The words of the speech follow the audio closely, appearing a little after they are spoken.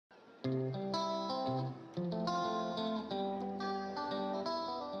Hello,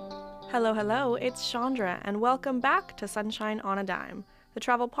 hello, it's Shandra, and welcome back to Sunshine on a Dime, the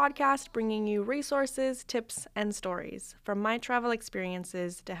travel podcast bringing you resources, tips, and stories from my travel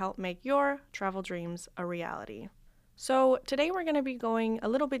experiences to help make your travel dreams a reality. So, today we're going to be going a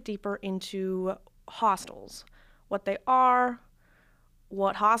little bit deeper into hostels, what they are,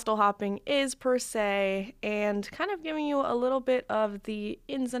 what hostel hopping is per se, and kind of giving you a little bit of the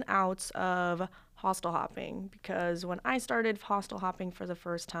ins and outs of hostel hopping. Because when I started hostel hopping for the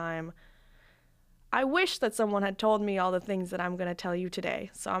first time, I wish that someone had told me all the things that I'm going to tell you today.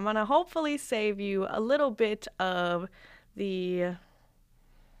 So I'm going to hopefully save you a little bit of the,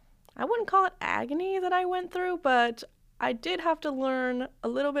 I wouldn't call it agony that I went through, but I did have to learn a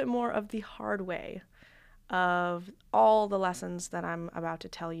little bit more of the hard way of all the lessons that I'm about to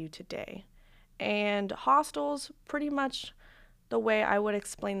tell you today. And hostels, pretty much the way I would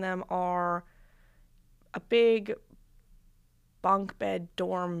explain them, are a big bunk bed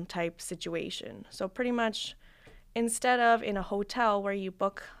dorm type situation. So pretty much instead of in a hotel where you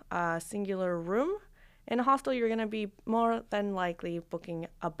book a singular room, in a hostel you're going to be more than likely booking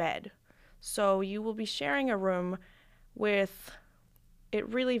a bed. So you will be sharing a room with, it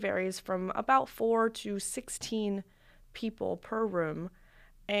really varies from about 4 to 16 people per room.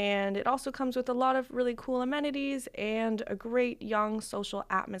 And it also comes with a lot of really cool amenities and a great young social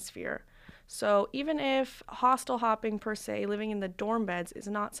atmosphere. So even if hostel hopping per se, living in the dorm beds, is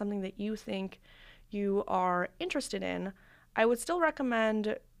not something that you think you are interested in, I would still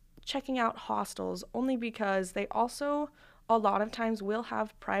recommend checking out hostels, only because they also a lot of times will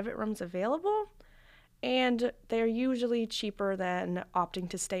have private rooms available, and they're usually cheaper than opting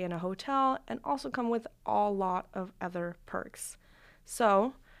to stay in a hotel and also come with a lot of other perks.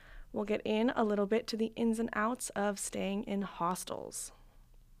 So we'll get in a little bit to the ins and outs of staying in hostels.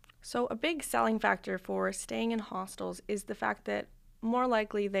 So a big selling factor for staying in hostels is the fact that more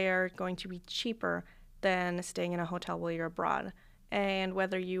likely they're going to be cheaper than staying in a hotel while you're abroad. And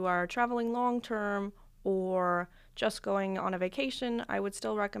whether you are traveling long term or just going on a vacation, I would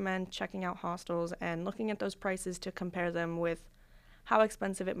still recommend checking out hostels and looking at those prices to compare them with how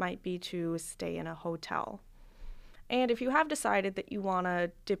expensive it might be to stay in a hotel. And if you have decided that you want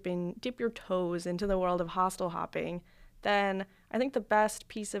to dip your toes into the world of hostel hopping, then I think the best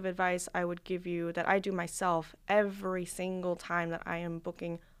piece of advice I would give you, that I do myself every single time that I am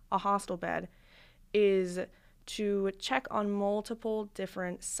booking a hostel bed, is to check on multiple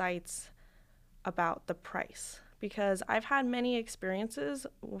different sites about the price. Because I've had many experiences.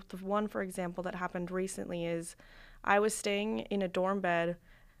 The one, for example, that happened recently is I was staying in a dorm bed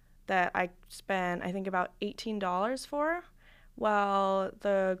that I spent, I think, about $18 for, while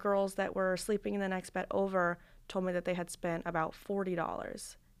the girls that were sleeping in the next bed over told me that they had spent about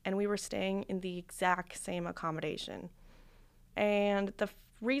 $40. And we were staying in the exact same accommodation. And the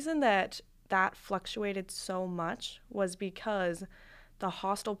reason that fluctuated so much was because the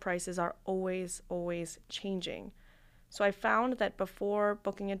hostel prices are always changing. So I found that before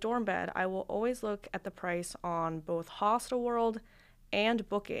booking a dorm bed, I will always look at the price on both Hostelworld and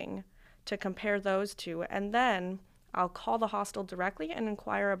Booking to compare those two, and then I'll call the hostel directly and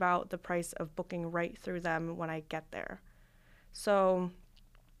inquire about the price of booking right through them when I get there. So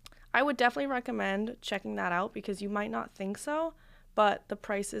I would definitely recommend checking that out, because you might not think so, but the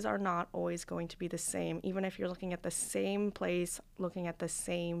prices are not always going to be the same, even if you're looking at the same place, looking at the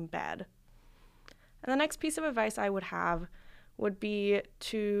same bed. And the next piece of advice I would have would be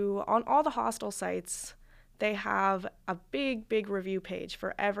to, on all the hostel sites, they have a big review page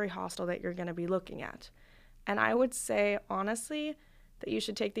for every hostel that you're going to be looking at. And I would say, honestly, that you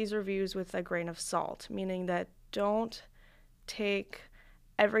should take these reviews with a grain of salt, meaning that don't take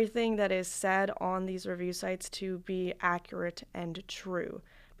everything that is said on these review sites to be accurate and true,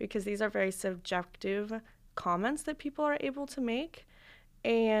 because these are very subjective comments that people are able to make,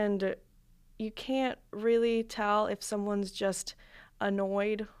 and you can't really tell if someone's just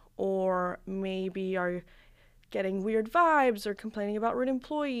annoyed or maybe are getting weird vibes or complaining about rude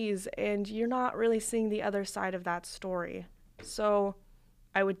employees, and you're not really seeing the other side of that story. So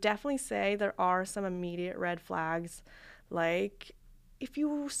I would definitely say there are some immediate red flags, like if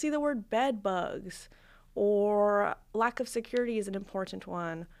you see the word bed bugs, or lack of security is an important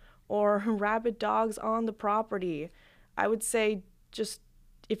one, or rabid dogs on the property. I would say, just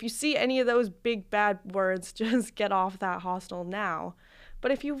if you see any of those big bad words, just get off that hostel now. But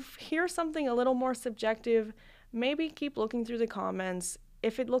if you hear something a little more subjective, maybe keep looking through the comments.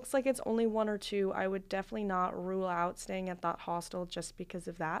 If it looks like it's only one or two, I would definitely not rule out staying at that hostel just because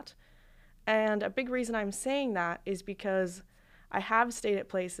of that. And a big reason I'm saying that is because I have stayed at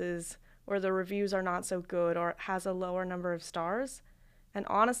places where the reviews are not so good or it has a lower number of stars. And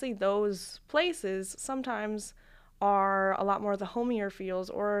honestly, those places sometimes are a lot more the homier feels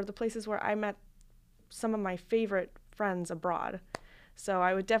or the places where I met some of my favorite friends abroad. So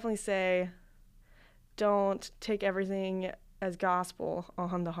I would definitely say don't take everything as gospel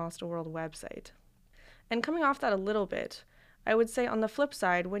on the Hostel World website. And coming off that a little bit, I would say on the flip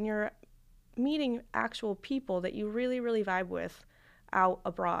side, when you're meeting actual people that you really, really vibe with out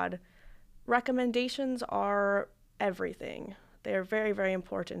abroad, recommendations are everything. They're very, very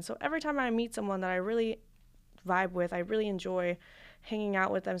important. So every time I meet someone that I really vibe with, I really enjoy hanging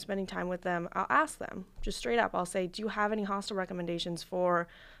out with them, spending time with them, I'll ask them just straight up. I'll say, do you have any hostel recommendations for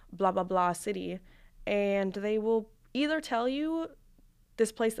blah, blah, blah city? And they will either tell you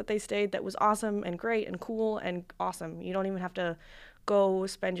this place that they stayed that was awesome and great and cool and awesome. You don't even have to go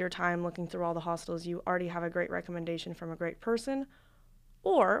spend your time looking through all the hostels. You already have a great recommendation from a great person.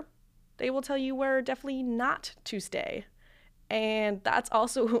 Or they will tell you where definitely not to stay. And that's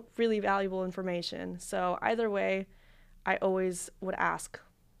also really valuable information. So either way, I always would ask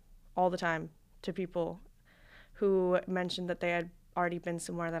all the time to people who mentioned that they had already been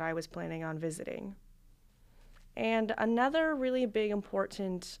somewhere that I was planning on visiting. And another really big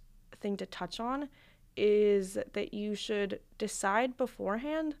important thing to touch on is that you should decide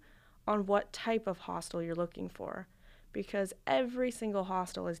beforehand on what type of hostel you're looking for, because every single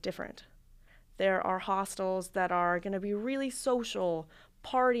hostel is different. There are hostels that are going to be really social,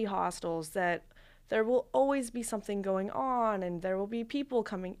 party hostels that there will always be something going on and there will be people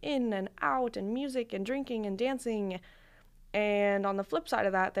coming in and out and music and drinking and dancing. And on the flip side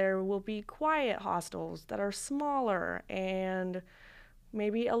of that, there will be quiet hostels that are smaller and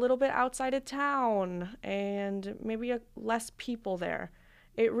maybe a little bit outside of town and maybe less people there.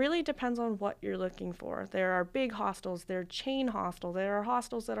 It really depends on what you're looking for. There are big hostels, there are chain hostels, there are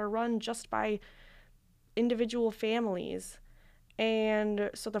hostels that are run just by individual families. And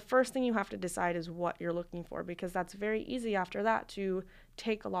so the first thing you have to decide is what you're looking for, because that's very easy after that to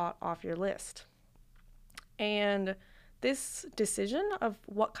take a lot off your list. And this decision of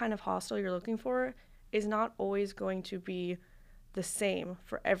what kind of hostel you're looking for is not always going to be the same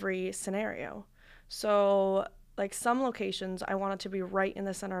for every scenario. So like some locations, I want it to be right in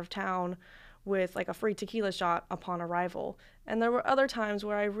the center of town with like a free tequila shot upon arrival. And there were other times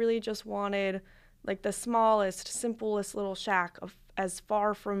where I really just wanted like the smallest, simplest little shack of as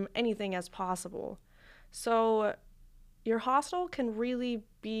far from anything as possible. So your hostel can really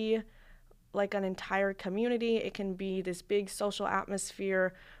be like an entire community. It can be this big social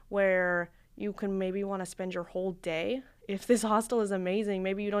atmosphere where you can maybe want to spend your whole day. If this hostel is amazing,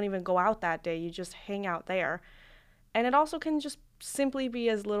 maybe you don't even go out that day, you just hang out there. And it also can just simply be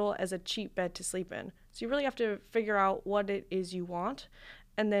as little as a cheap bed to sleep in. So you really have to figure out what it is you want,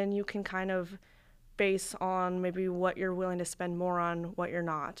 and then you can kind of base on maybe what you're willing to spend more on, what you're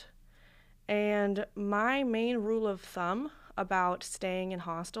not. And my main rule of thumb about staying in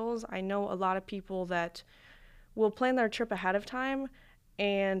hostels, I know a lot of people that will plan their trip ahead of time,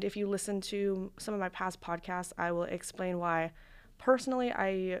 and if you listen to some of my past podcasts, I will explain why personally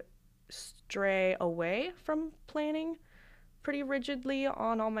I stray away from planning pretty rigidly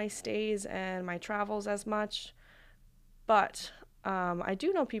on all my stays and my travels as much. But I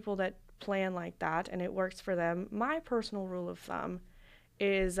do know people that plan like that and it works for them. My personal rule of thumb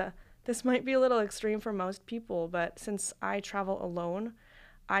is this might be a little extreme for most people, but since I travel alone,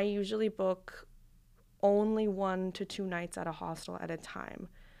 I usually book only 1 to 2 nights at a hostel at a time.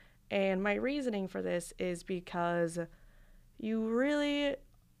 And my reasoning for this is because you really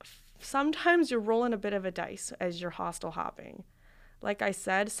sometimes you're rolling a bit of a dice as you're hostel hopping. Like I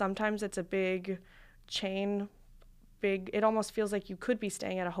said, sometimes it's a big chain, it almost feels like you could be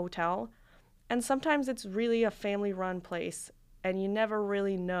staying at a hotel. And sometimes it's really a family-run place, and you never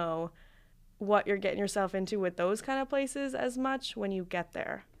really know what you're getting yourself into with those kind of places as much when you get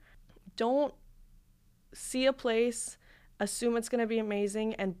there. Don't see a place, assume it's going to be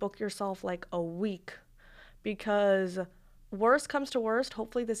amazing, and book yourself like a week, because worst comes to worst,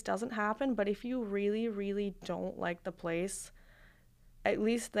 hopefully this doesn't happen, but if you really, really don't like the place, at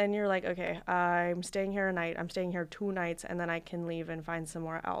least then you're like, okay, I'm staying here a night, I'm staying here 2 nights, and then I can leave and find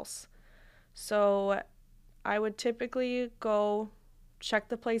somewhere else. So I would typically go check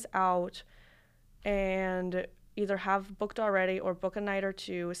the place out and either have booked already or book a night or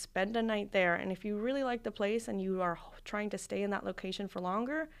two, spend a night there. And if you really like the place and you are trying to stay in that location for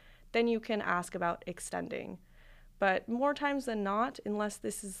longer, then you can ask about extending. But more times than not, unless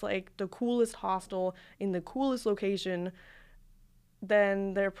this is like the coolest hostel in the coolest location,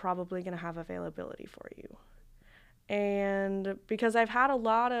 then they're probably going to have availability for you. And because I've had a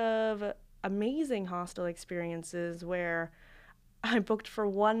lot of amazing hostel experiences where I booked for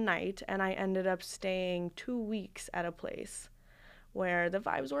one night and I ended up staying 2 weeks at a place where the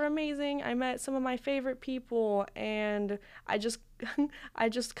vibes were amazing. I met some of my favorite people, and I just I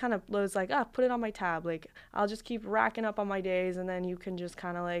just kind of was like, put it on my tab. Like, I'll just keep racking up on my days, and then you can just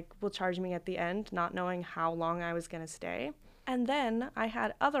kind of like will charge me at the end, not knowing how long I was going to stay. And then I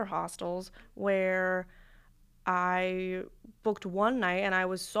had other hostels where I booked one night, and I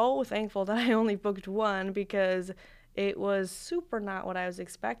was so thankful that I only booked one because it was super not what I was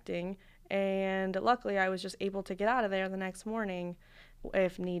expecting. And luckily, I was just able to get out of there the next morning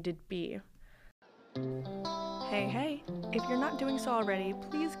if needed be. Hey, if you're not doing so already,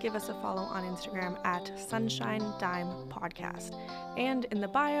 please give us a follow on Instagram at Sunshine Dime Podcast. And in the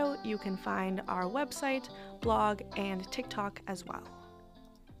bio, you can find our website, blog, and TikTok as well.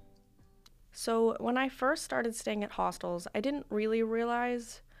 So when I first started staying at hostels, I didn't really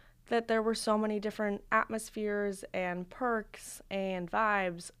realize that there were so many different atmospheres and perks and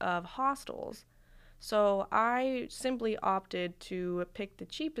vibes of hostels. So I simply opted to pick the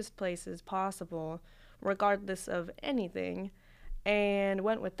cheapest places possible, regardless of anything, and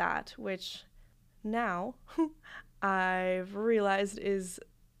went with that, which now I've realized is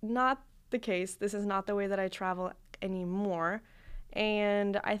not the case. This is not the way that I travel anymore.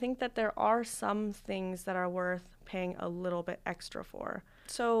 And I think that there are some things that are worth paying a little bit extra for.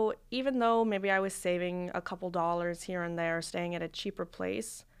 So even though maybe I was saving a couple dollars here and there staying at a cheaper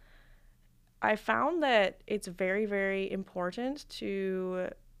place, I found that it's very, very important to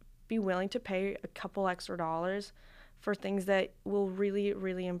be willing to pay a couple extra dollars for things that will really,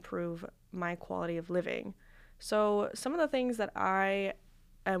 really improve my quality of living. So some of the things that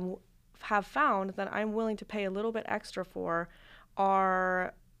have found that I'm willing to pay a little bit extra for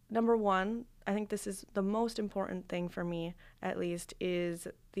are, number one, I think this is the most important thing for me, at least, is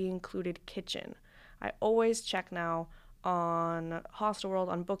the included kitchen. I always check now on Hostelworld,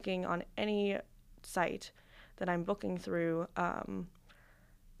 on Booking, on any site that I'm booking through,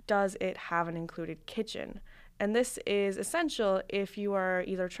 does it have an included kitchen? And this is essential if you are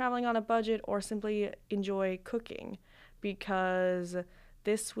either traveling on a budget or simply enjoy cooking, because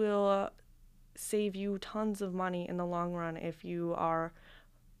this will save you tons of money in the long run if you are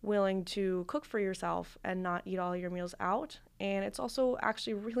willing to cook for yourself and not eat all your meals out. And it's also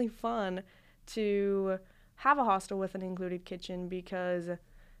actually really fun to have a hostel with an included kitchen, because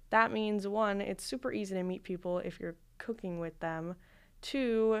that means, one, it's super easy to meet people if you're cooking with them.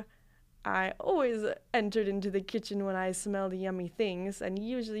 Two, I always entered into the kitchen when I smelled yummy things, and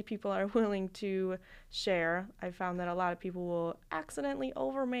usually people are willing to share. I found that a lot of people will accidentally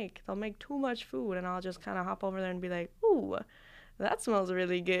overmake. They'll make too much food, and I'll just kind of hop over there and be like, ooh, that smells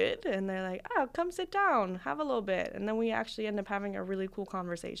really good. And they're like, come sit down, have a little bit. And then we actually end up having a really cool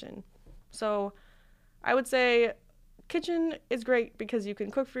conversation. So I would say kitchen is great because you can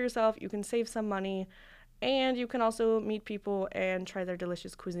cook for yourself, you can save some money, and you can also meet people and try their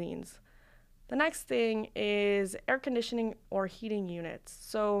delicious cuisines. The next thing is air conditioning or heating units.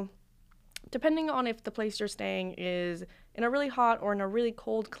 So depending on if the place you're staying is in a really hot or in a really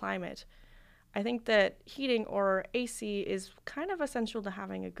cold climate, I think that heating or AC is kind of essential to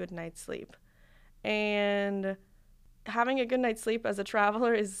having a good night's sleep. And having a good night's sleep as a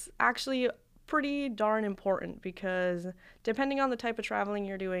traveler is actually pretty darn important, because depending on the type of traveling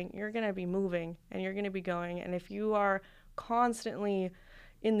you're doing, you're going to be moving and you're going to be going. And if you are constantly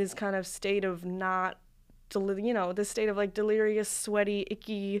in this kind of state of this state of like delirious, sweaty,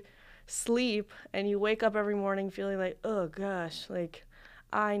 icky sleep, and you wake up every morning feeling like, oh gosh, like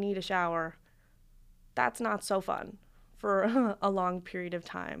I need a shower, that's not so fun for a long period of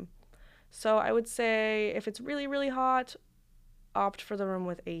time. So I would say if it's really, really hot, opt for the room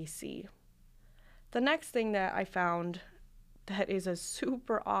with AC. The next thing that I found that is a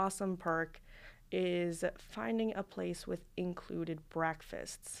super awesome perk is finding a place with included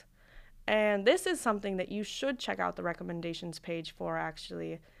breakfasts. And this is something that you should check out the recommendations page for,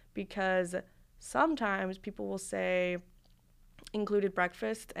 actually, because sometimes people will say included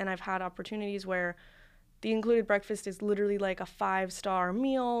breakfast, and I've had opportunities where the included breakfast is literally like a 5-star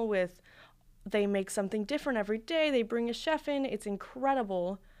meal they make something different every day, they bring a chef in, it's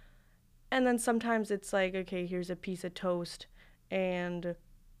incredible. And then sometimes it's like, okay, here's a piece of toast and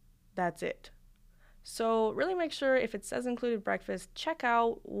that's it. So really make sure, if it says included breakfast, check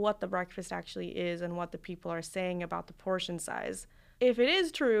out what the breakfast actually is and what the people are saying about the portion size. If it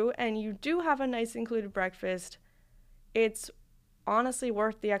is true and you do have a nice included breakfast, it's honestly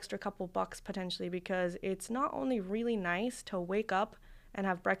worth the extra couple bucks potentially, because it's not only really nice to wake up and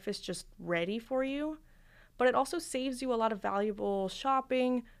have breakfast just ready for you, but it also saves you a lot of valuable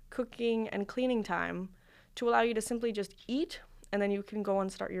shopping, cooking, and cleaning time to allow you to simply just eat, and then you can go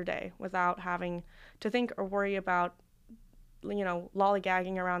and start your day without having to think or worry about,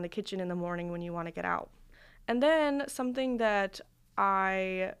 lollygagging around the kitchen in the morning when you want to get out. And then something that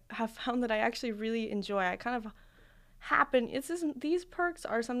I have found that I actually really enjoy, I kind of these perks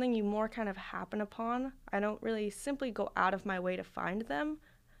are something you more kind of happen upon. I don't really simply go out of my way to find them,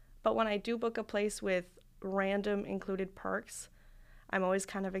 but when I do book a place with random included perks, I'm always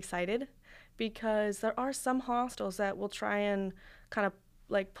kind of excited because there are some hostels that will try and kind of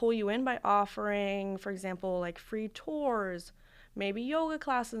like pull you in by offering, for example, like free tours, maybe yoga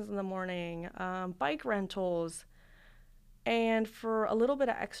classes in the morning, bike rentals, and for a little bit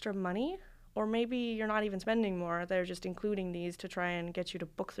of extra money, or maybe you're not even spending more, they're just including these to try and get you to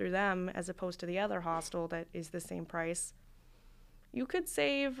book through them as opposed to the other hostel that is the same price. You could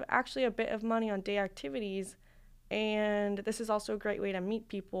save actually a bit of money on day activities, and this is also a great way to meet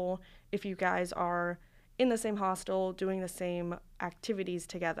people if you guys are in the same hostel doing the same activities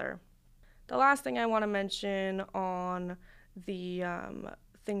together. The last thing I want to mention on the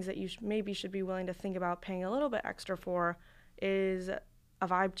things that you maybe should be willing to think about paying a little bit extra for is a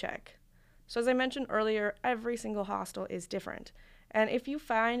vibe check. So as I mentioned earlier, every single hostel is different. And if you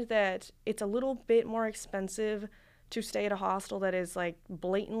find that it's a little bit more expensive to stay at a hostel that is like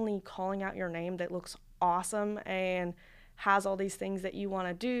blatantly calling out your name, that looks awesome and has all these things that you want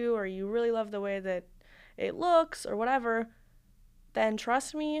to do, or you really love the way that it looks or whatever, then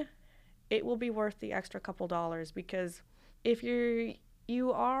trust me, it will be worth the extra couple dollars, because if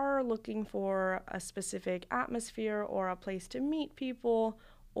you are looking for a specific atmosphere or a place to meet people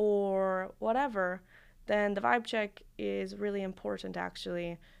or whatever, then the vibe check is really important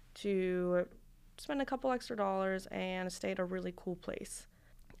actually, to spend a couple extra dollars and stay at a really cool place.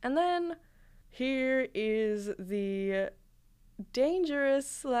 And then here is the dangerous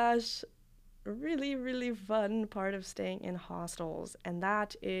slash really, really fun part of staying in hostels, and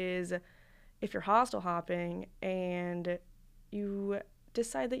that is if you're hostel hopping and you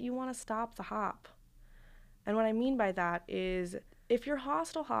decide that you want to stop the hop. And what I mean by that is if you're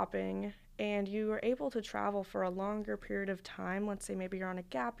hostel hopping and you are able to travel for a longer period of time, let's say maybe you're on a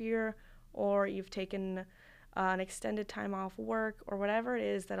gap year or you've taken an extended time off work or whatever it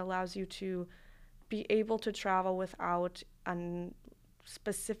is that allows you to be able to travel without a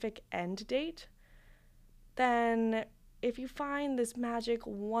specific end date, then if you find this magic,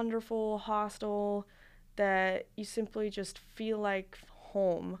 wonderful hostel that you simply just feel like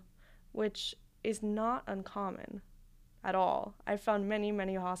home, which is not uncommon at all. I've found many,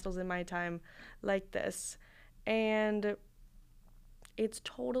 many hostels in my time like this, and it's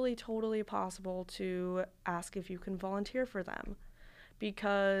totally, totally possible to ask if you can volunteer for them,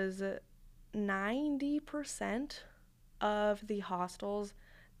 because 90% of the hostels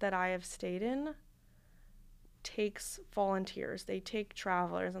that I have stayed in takes volunteers. They take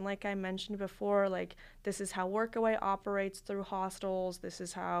travelers. And like I mentioned before, like this is how Workaway operates through hostels. This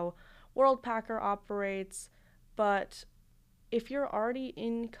is how Worldpacker operates. But if you're already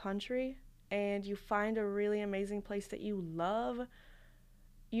in country and you find a really amazing place that you love,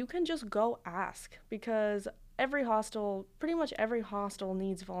 you can just go ask, because pretty much every hostel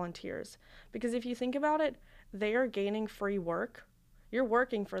needs volunteers. Because if you think about it, they are gaining free work. You're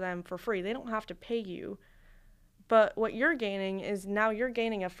working for them for free. They don't have to pay you. But what you're gaining is now you're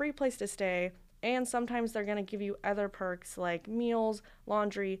gaining a free place to stay, and sometimes they're going to give you other perks like meals,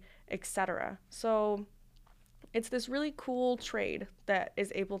 laundry, etc. So it's this really cool trade that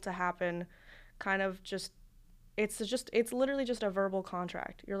is able to happen, kind of it's literally just a verbal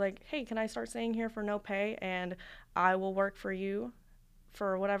contract. You're like, hey, can I start staying here for no pay, and I will work for you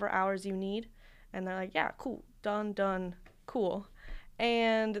for whatever hours you need? And they're like, yeah, cool, done, cool.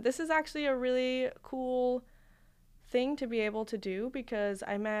 And this is actually a really cool thing to be able to do, because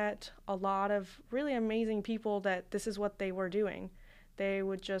I met a lot of really amazing people that this is what they were doing. They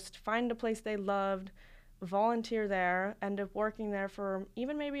would just find a place they loved, volunteer there, end up working there for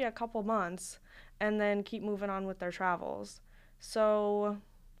even maybe a couple months, and then keep moving on with their travels. So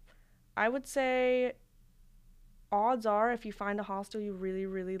I would say odds are, if you find a hostel you really,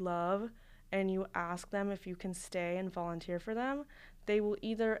 really love and you ask them if you can stay and volunteer for them, they will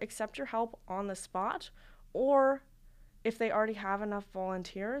either accept your help on the spot, or if they already have enough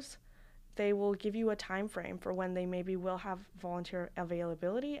volunteers, they will give you a time frame for when they maybe will have volunteer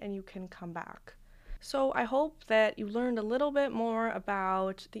availability and you can come back. So I hope that you learned a little bit more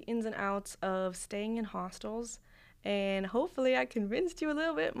about the ins and outs of staying in hostels, and hopefully I convinced you a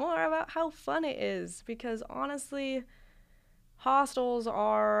little bit more about how fun it is, because honestly, Hostels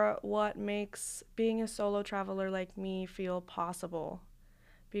are what makes being a solo traveler like me feel possible.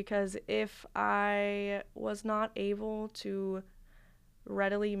 Because if I was not able to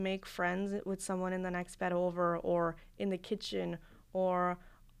readily make friends with someone in the next bed over, or in the kitchen, or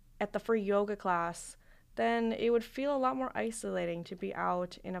at the free yoga class, then it would feel a lot more isolating to be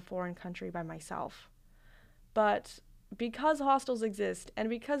out in a foreign country by myself. But because hostels exist, and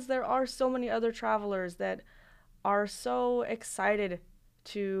because there are so many other travelers that are so excited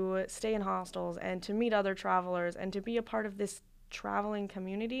to stay in hostels and to meet other travelers and to be a part of this traveling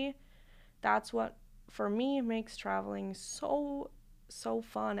community, that's what for me makes traveling so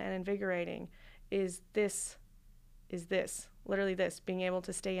fun and invigorating. Is this is this literally this being able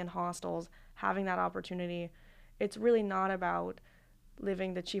to stay in hostels, having that opportunity. It's really not about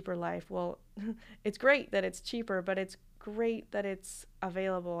living the cheaper life. Well, it's great that it's cheaper, but it's great that it's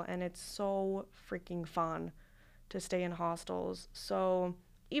available, and it's so freaking fun to stay in hostels. So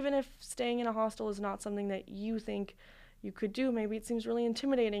even if staying in a hostel is not something that you think you could do, maybe it seems really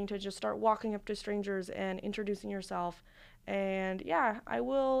intimidating to just start walking up to strangers and introducing yourself. And yeah, I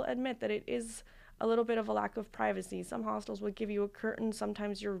will admit that it is a little bit of a lack of privacy. Some hostels would give you a curtain.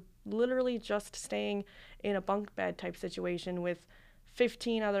 Sometimes you're literally just staying in a bunk bed type situation with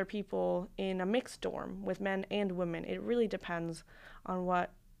 15 other people in a mixed dorm with men and women. It really depends on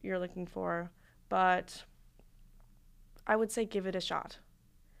what you're looking for. But I would say give it a shot.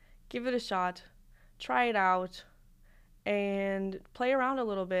 Give it a shot. Try it out and play around a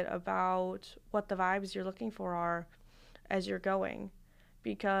little bit about what the vibes you're looking for are as you're going.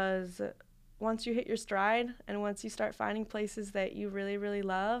 Because once you hit your stride and once you start finding places that you really, really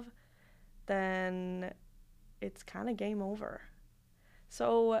love, then it's kind of game over.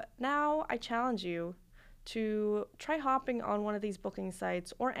 So now I challenge you to try hopping on one of these booking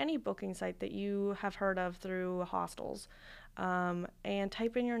sites or any booking site that you have heard of through hostels, and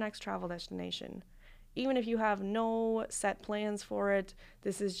type in your next travel destination. Even if you have no set plans for it,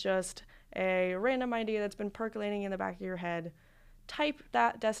 this is just a random idea that's been percolating in the back of your head. Type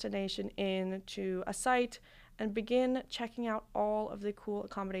that destination into a site and begin checking out all of the cool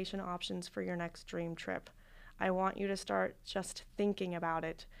accommodation options for your next dream trip. I want you to start just thinking about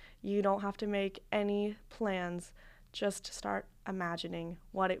it. You don't have to make any plans. Just start imagining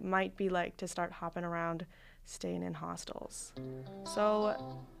what it might be like to start hopping around, staying in hostels. So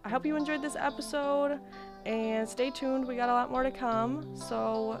I hope you enjoyed this episode, and stay tuned. We got a lot more to come.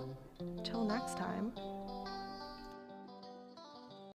 So till next time.